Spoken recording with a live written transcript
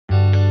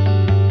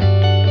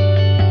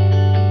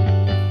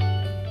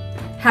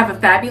Have a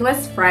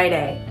fabulous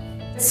Friday.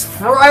 It's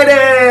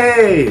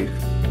Friday!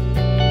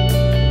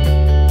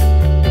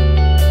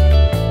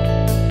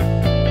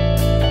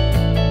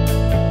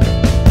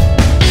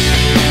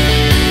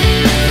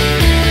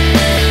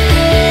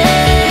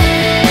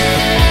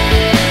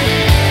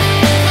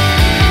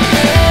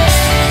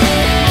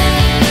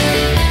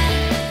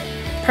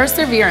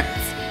 Perseverance.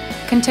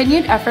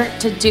 Continued effort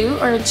to do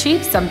or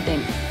achieve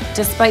something,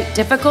 despite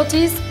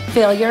difficulties,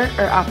 failure,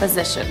 or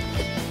opposition.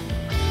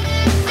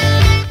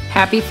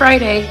 Happy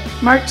Friday,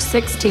 March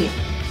 16th,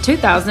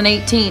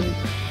 2018.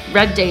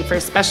 Red Day for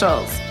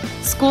specials.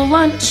 School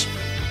lunch.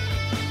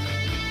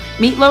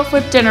 Meatloaf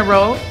with dinner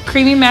roll,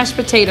 creamy mashed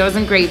potatoes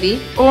and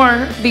gravy,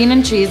 or bean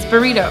and cheese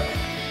burrito.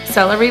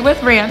 Celery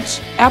with ranch,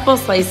 apple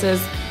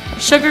slices,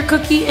 sugar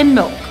cookie and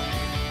milk.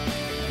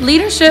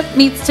 Leadership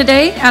meets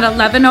today at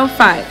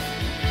 11:05.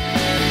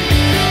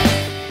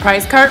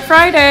 Prize Cart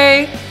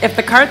Friday. If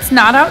the cart's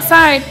not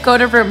outside, go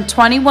to room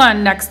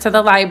 21 next to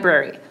the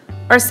library.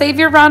 Or save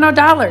your Ronnow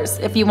dollars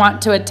if you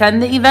want to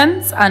attend the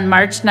events on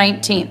March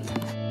 19th.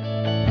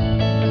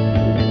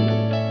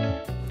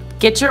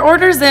 Get your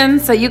orders in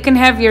so you can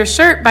have your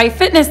shirt by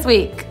Fitness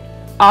Week.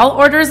 All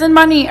orders and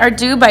money are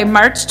due by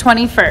March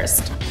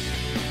 21st.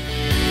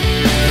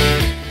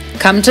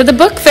 Come to the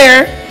book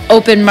fair,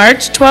 open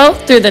March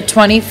 12th through the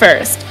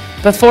 21st.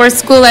 Before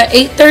school at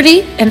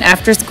 8:30 and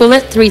after school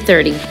at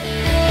 3:30.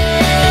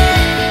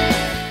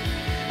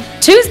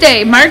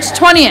 Tuesday, March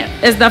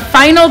 20th is the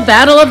final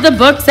Battle of the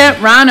Books at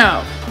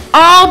Ronnow.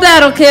 All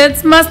Battle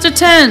Kids must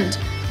attend.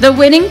 The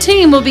winning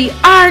team will be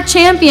our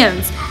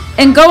champions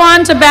and go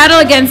on to battle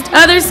against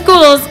other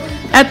schools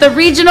at the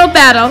regional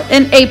battle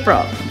in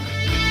April.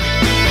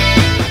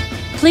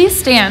 Please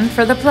stand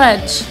for the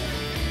pledge.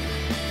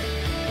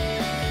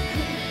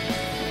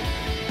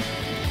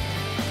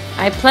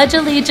 I pledge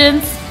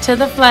allegiance to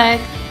the flag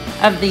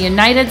of the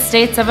United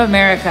States of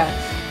America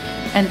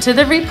and to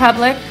the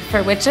republic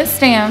for which it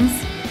stands,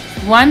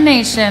 one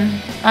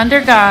nation,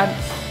 under God,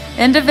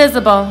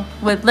 indivisible,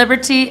 with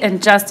liberty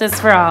and justice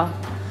for all.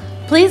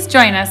 Please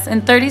join us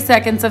in 30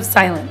 seconds of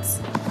silence.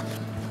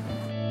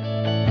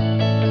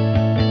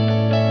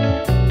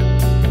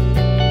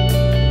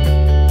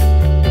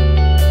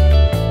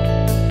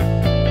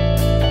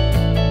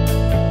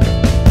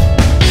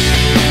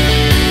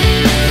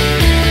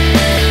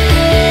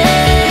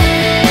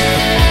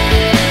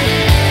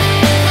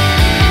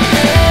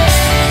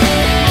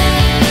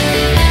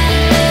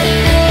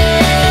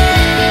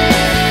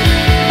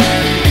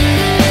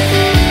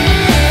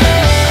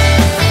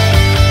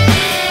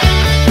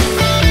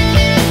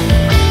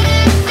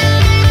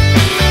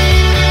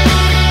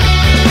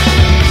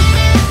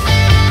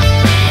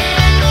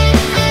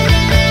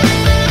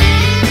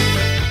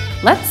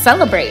 Let's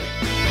celebrate.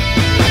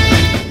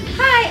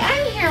 Hi,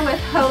 I'm here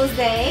with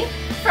Jose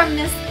from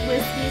Miss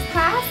Whiskey's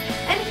class,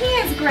 and he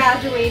is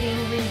graduating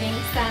Reading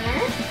Center.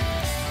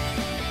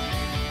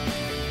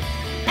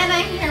 And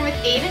I'm here with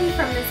Aiden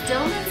from Miss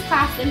Dillman's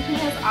class, and he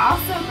is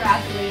also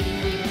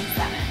graduating Reading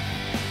Center.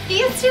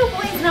 These two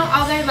boys know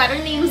all their letter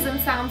names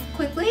and sounds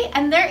quickly,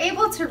 and they're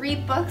able to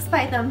read books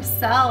by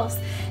themselves.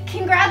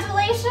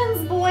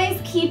 Congratulations, boys.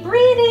 Keep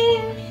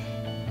reading.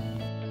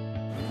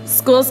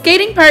 School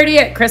skating party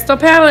at Crystal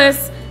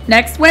Palace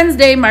next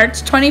Wednesday,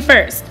 March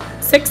 21st,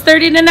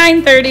 6:30 to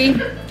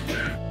 9:30.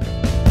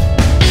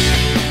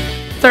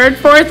 3rd,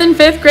 4th, and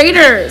 5th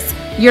graders.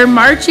 Your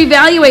March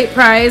Evaluate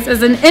prize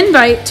is an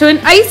invite to an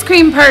ice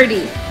cream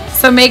party,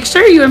 so make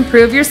sure you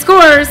improve your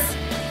scores.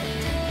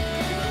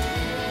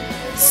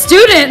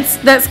 Students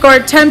that score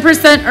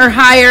 10% or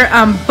higher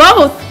on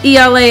both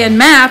ELA and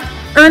math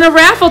earn a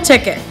raffle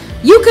ticket.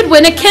 You could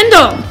win a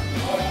Kindle.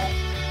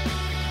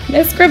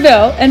 Miss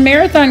Greville and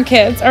Marathon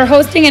Kids are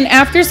hosting an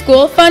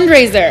after-school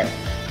fundraiser.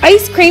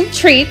 Ice cream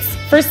treats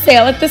for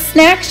sale at the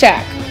Snack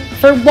Shack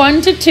for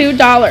 $1 to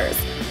 $2,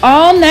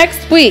 all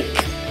next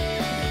week.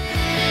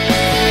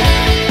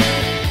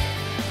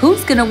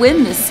 Who's gonna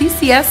win the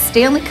CCS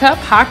Stanley Cup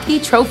Hockey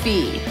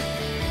Trophy?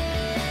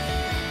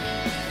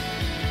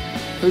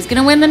 Who's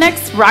gonna win the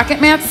next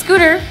Rocket Math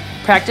Scooter?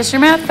 Practice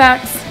your math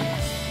facts.